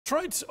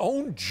Detroit's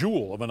own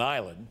jewel of an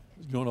island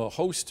is going to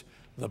host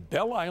the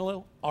Belle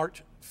Isle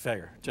Art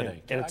Fair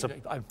today. And it's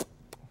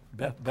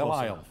Belle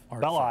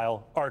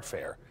Isle Art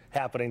Fair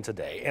happening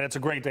today, and it's a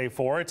great day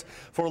for it.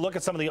 For a look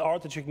at some of the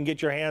art that you can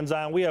get your hands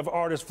on, we have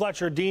artist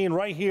Fletcher Dean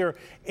right here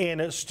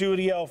in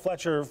studio.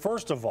 Fletcher,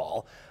 first of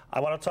all, I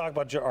want to talk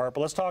about your art,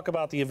 but let's talk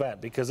about the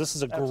event, because this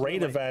is a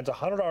great event.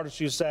 100 artists,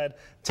 you said,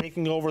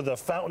 taking over the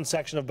fountain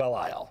section of Belle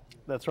Isle.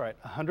 That's right,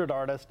 100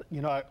 artists.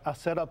 You know, I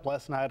set up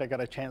last night, I got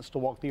a chance to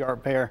walk the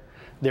art fair.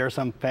 There are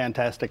some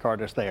fantastic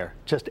artists there.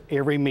 Just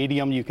every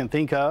medium you can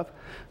think of.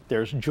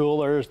 There's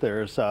jewelers,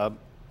 there's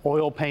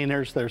oil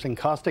painters, there's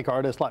encaustic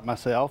artists like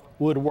myself,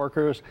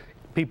 woodworkers,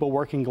 people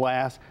working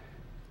glass.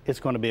 It's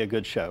going to be a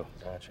good show.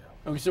 Gotcha.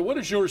 Okay, so what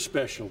is your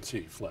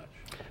specialty, Fletch?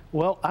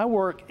 Well, I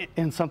work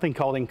in something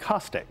called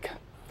encaustic.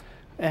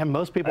 And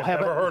most people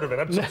haven't never heard of it.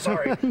 I'm so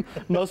sorry.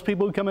 Most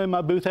people who come in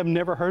my booth have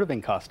never heard of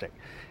encaustic,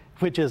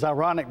 which is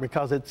ironic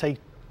because it's a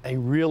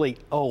really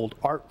old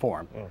art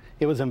form.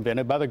 It was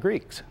invented by the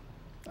Greeks.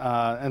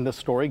 And the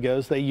story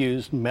goes they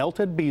used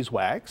melted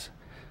beeswax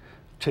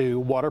to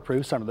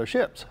waterproof some of their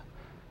ships.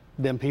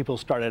 Then people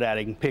started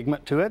adding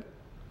pigment to it,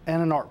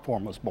 and an art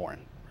form was born.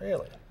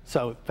 Really?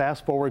 So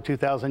fast forward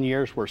 2,000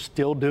 years, we're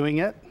still doing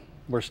it.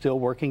 We're still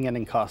working in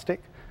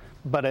encaustic,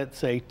 but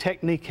it's a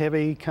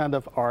technique-heavy kind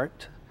of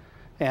art,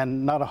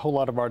 and not a whole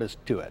lot of artists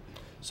do it.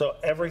 So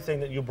everything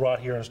that you brought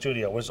here in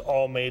studio was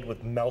all made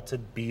with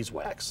melted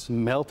beeswax?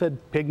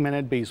 Melted,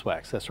 pigmented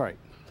beeswax, that's right.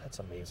 That's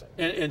amazing.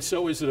 And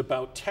so is it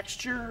about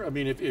texture? I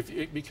mean,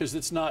 because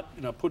it's not,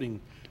 you know, putting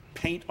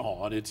paint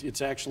on,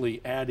 it's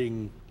actually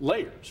adding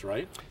layers,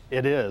 right?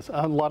 It is.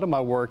 A lot of my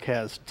work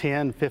has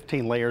 10,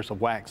 15 layers of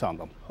wax on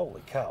them.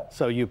 Holy cow.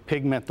 So you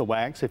pigment the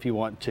wax if you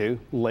want to,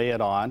 lay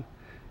it on,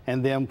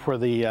 and then for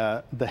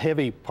the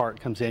heavy part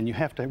comes in, you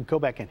have to go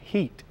back and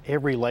heat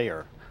every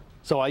layer.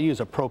 So I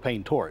use a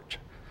propane torch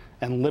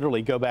and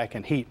literally go back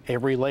and heat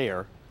every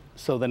layer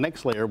so the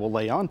next layer will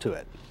lay onto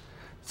it.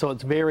 So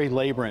it's very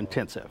labor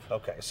intensive.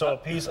 Okay, so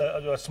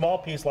a small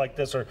piece like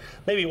this, or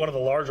maybe one of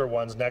the larger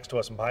ones next to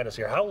us and behind us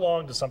here, how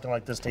long does something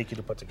like this take you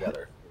to put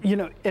together? You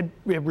know, it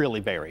really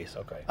varies.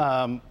 Okay.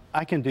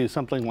 I can do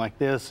something like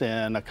this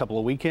in a couple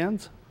of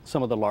weekends,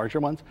 some of the larger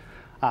ones.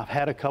 I've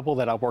had a couple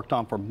that I've worked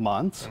on for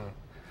months.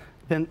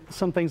 Then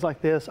some things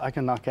like this I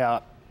can knock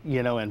out,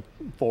 you know, in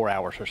 4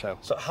 hours or so.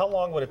 So how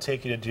long would it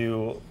take you to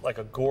do like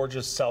a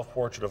gorgeous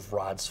self-portrait of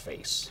Rod's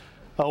face?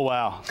 Oh,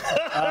 wow.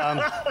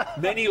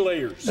 Many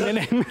layers.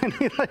 Many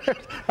layers.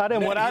 I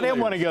didn't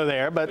want to go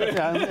there, but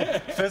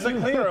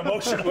physically or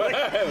emotionally?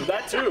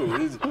 That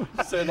too.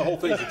 Saying the whole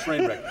thing's a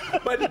train wreck.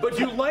 But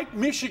you like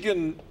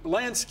Michigan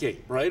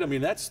landscape, right? I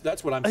mean,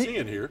 that's what I'm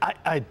seeing here.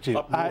 I do.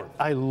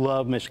 I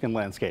love Michigan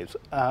landscapes.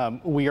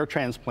 We are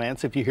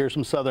transplants. If you hear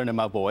some Southern in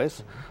my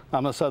voice,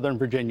 I'm a Southern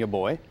Virginia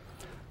boy.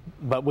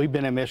 But we've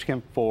been in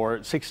Michigan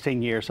for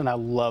 16 years, and I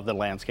love the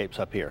landscapes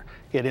up here.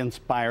 It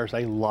inspires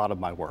a lot of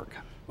my work.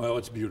 Well,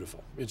 it's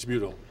beautiful. It's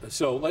beautiful.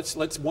 So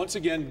let's once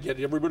again get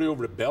everybody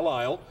over to Belle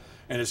Isle,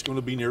 and it's going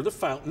to be near the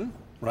fountain,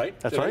 right?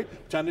 That's today?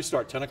 right. Time to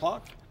start, 10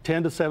 o'clock?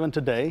 10 to 7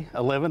 today,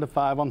 11 to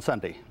 5 on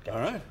Sunday. All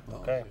right.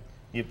 Well, okay.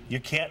 You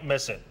can't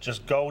miss it.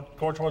 Just go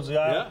towards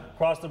the aisle,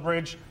 cross the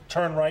bridge,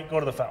 turn right, go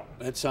to the fountain.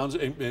 That sounds,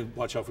 and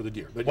watch out for the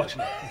deer. But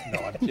no,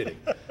 I'm kidding.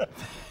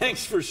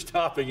 Thanks for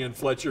stopping in,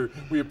 Fletcher.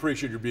 We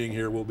appreciate your being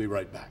here. We'll be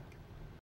right back.